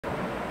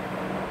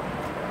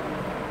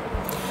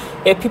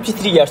A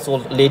 53 years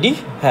old lady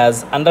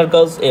has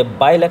undergoes a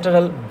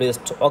bilateral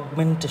breast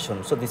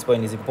augmentation. So this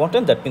point is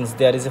important. That means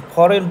there is a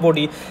foreign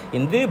body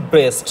in the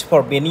breast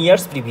for many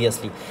years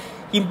previously.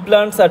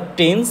 Implants are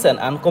tense and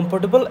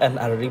uncomfortable and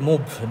are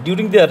removed.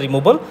 During their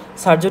removal,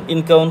 surgeon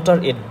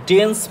encounter a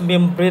dense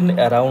membrane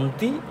around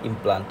the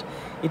implant.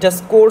 It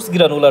has coarse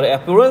granular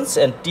appearance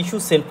and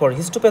tissue sent for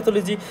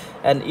histopathology,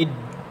 and it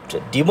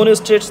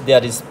demonstrates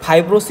there is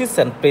fibrosis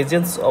and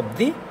presence of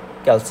the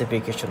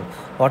calcification.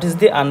 What is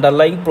the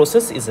underlying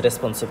process is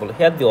responsible?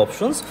 Here the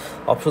options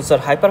are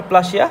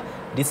hyperplasia,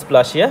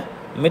 dysplasia,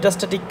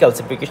 metastatic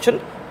calcification,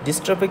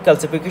 dystrophic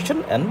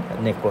calcification, and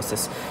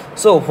necrosis.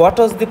 So what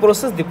was the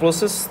process? The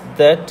process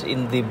that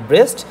in the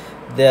breast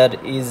there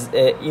is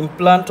a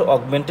implant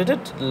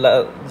augmented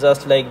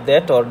just like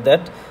that, or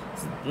that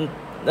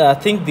I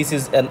think this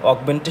is an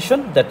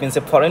augmentation. That means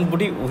a foreign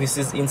body which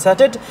is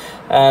inserted,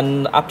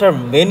 and after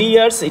many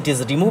years it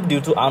is removed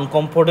due to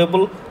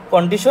uncomfortable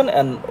condition.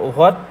 And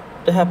what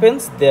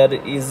happens, there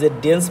is a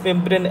dense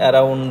membrane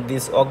around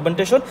this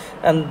augmentation,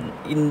 and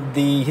in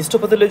the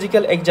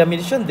histopathological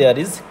examination there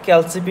is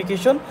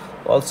calcification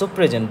also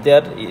present.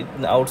 There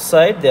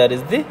outside there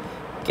is the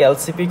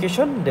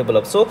calcification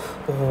developed. So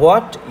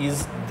what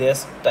is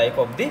this type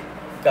of the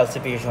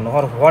calcification,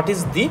 or what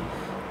is the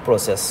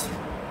process?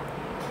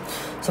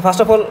 So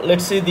first of all,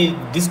 let's see the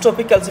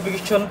dystrophic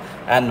calcification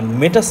and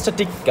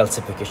metastatic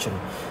calcification.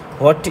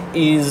 What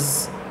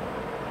is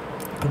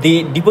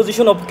the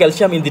deposition of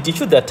calcium in the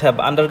tissue that have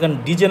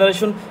undergone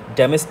degeneration,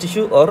 damaged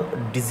tissue, or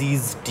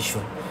diseased tissue?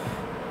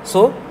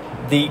 So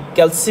the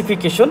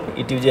calcification,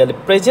 it is usually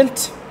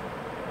present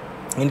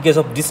in case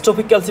of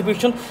dystrophic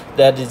calcification,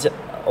 that is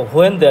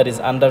when there is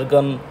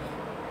undergone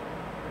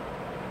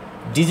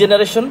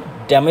degeneration,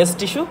 damaged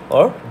tissue,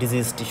 or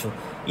diseased tissue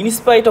in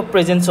spite of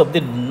presence of the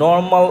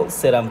normal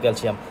serum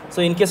calcium.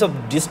 So in case of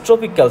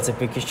dystrophic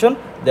calcification,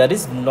 there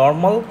is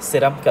normal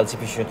serum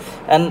calcification.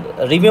 And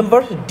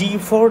remember D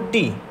for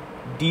D,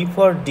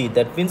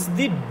 that means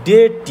the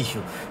dead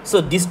tissue.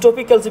 So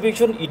dystrophic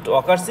calcification, it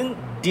occurs in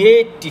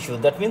dead tissue,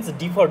 that means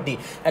D for D.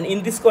 And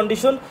in this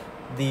condition,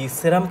 the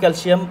serum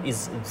calcium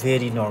is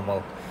very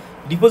normal.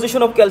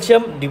 Deposition of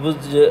calcium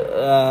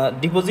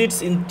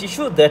deposits in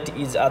tissue that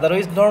is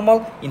otherwise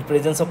normal in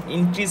presence of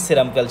increased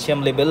serum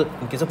calcium level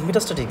in case of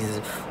metastatic disease.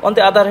 On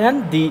the other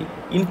hand, the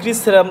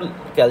increased serum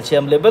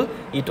calcium level,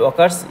 it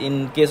occurs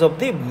in case of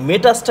the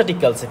metastatic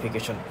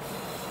calcification.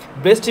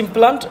 Breast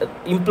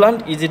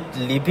implant, is it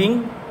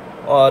living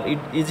or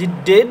is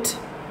it dead?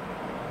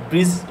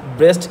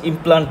 Breast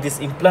implant, this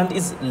implant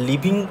is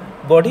living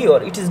body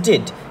or it is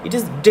dead? It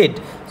is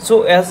dead.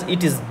 So as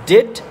it is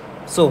dead,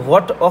 so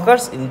what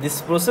occurs in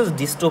this process?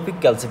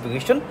 Dystrophic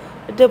calcification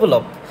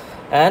develop,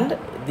 and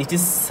it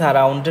is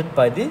surrounded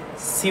by the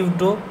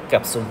pseudo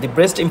capsule. The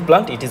breast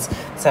implant, it is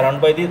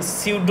surrounded by the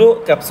pseudo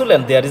capsule,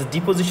 and there is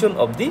deposition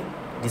of the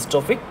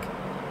dystrophic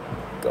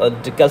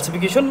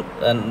calcification,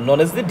 and known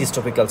as the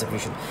dystrophic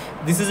calcification.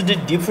 This is the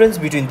difference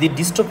between the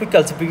dystrophic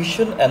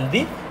calcification and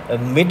the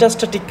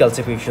metastatic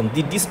calcification.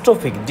 The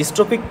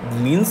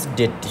dystrophic means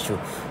dead tissue.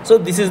 So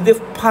this is the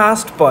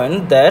first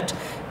point, that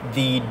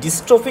the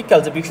dystrophic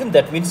calcification,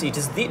 that means it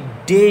is the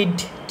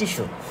dead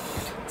tissue.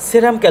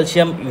 Serum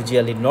calcium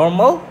usually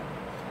normal,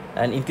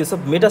 and in case of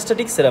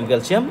metastatic, serum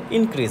calcium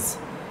increase.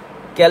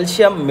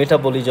 Calcium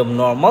metabolism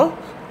normal,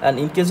 and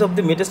in case of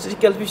the metastatic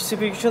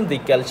calcification, the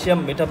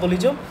calcium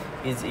metabolism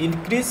is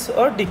increase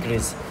or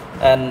decrease.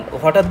 And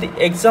what are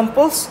the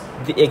examples?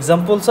 The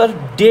examples are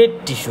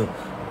dead tissue.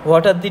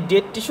 What are the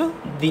dead tissue?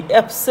 The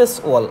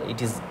abscess wall,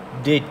 it is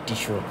dead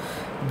tissue.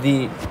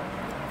 The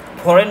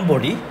foreign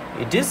body,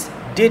 it is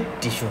dead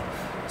tissue.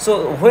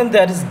 So when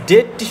there is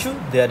dead tissue,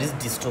 there is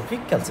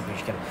dystrophic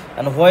calcification,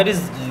 and where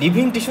is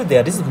living tissue,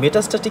 there is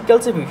metastatic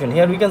calcification.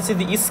 Here we can see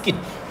the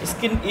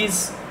skin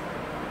is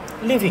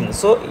living,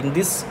 so in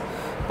this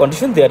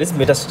condition there is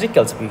metastatic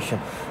calcification.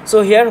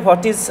 So here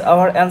what is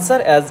our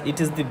answer? As it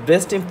is the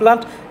breast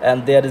implant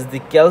and there is the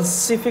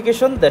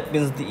calcification, that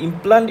means the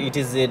implant, it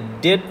is a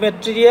dead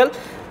material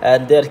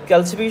and their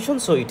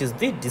calcification, so it is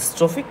the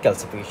dystrophic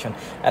calcification.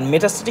 And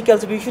metastatic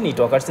calcification, it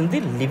occurs in the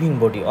living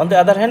body. On the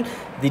other hand,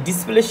 the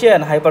dysplasia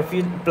and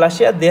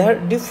hyperplasia, they are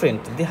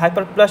different. The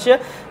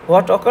hyperplasia,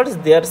 what occurs,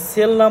 their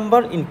cell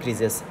number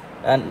increases,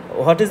 and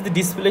what is the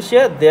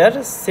dysplasia,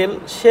 their cell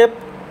shape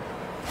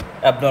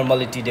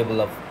abnormality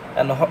develop.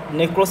 And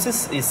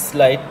necrosis is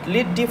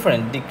slightly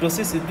different.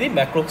 Necrosis is the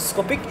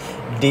macroscopic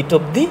death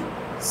of the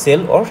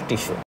cell or tissue.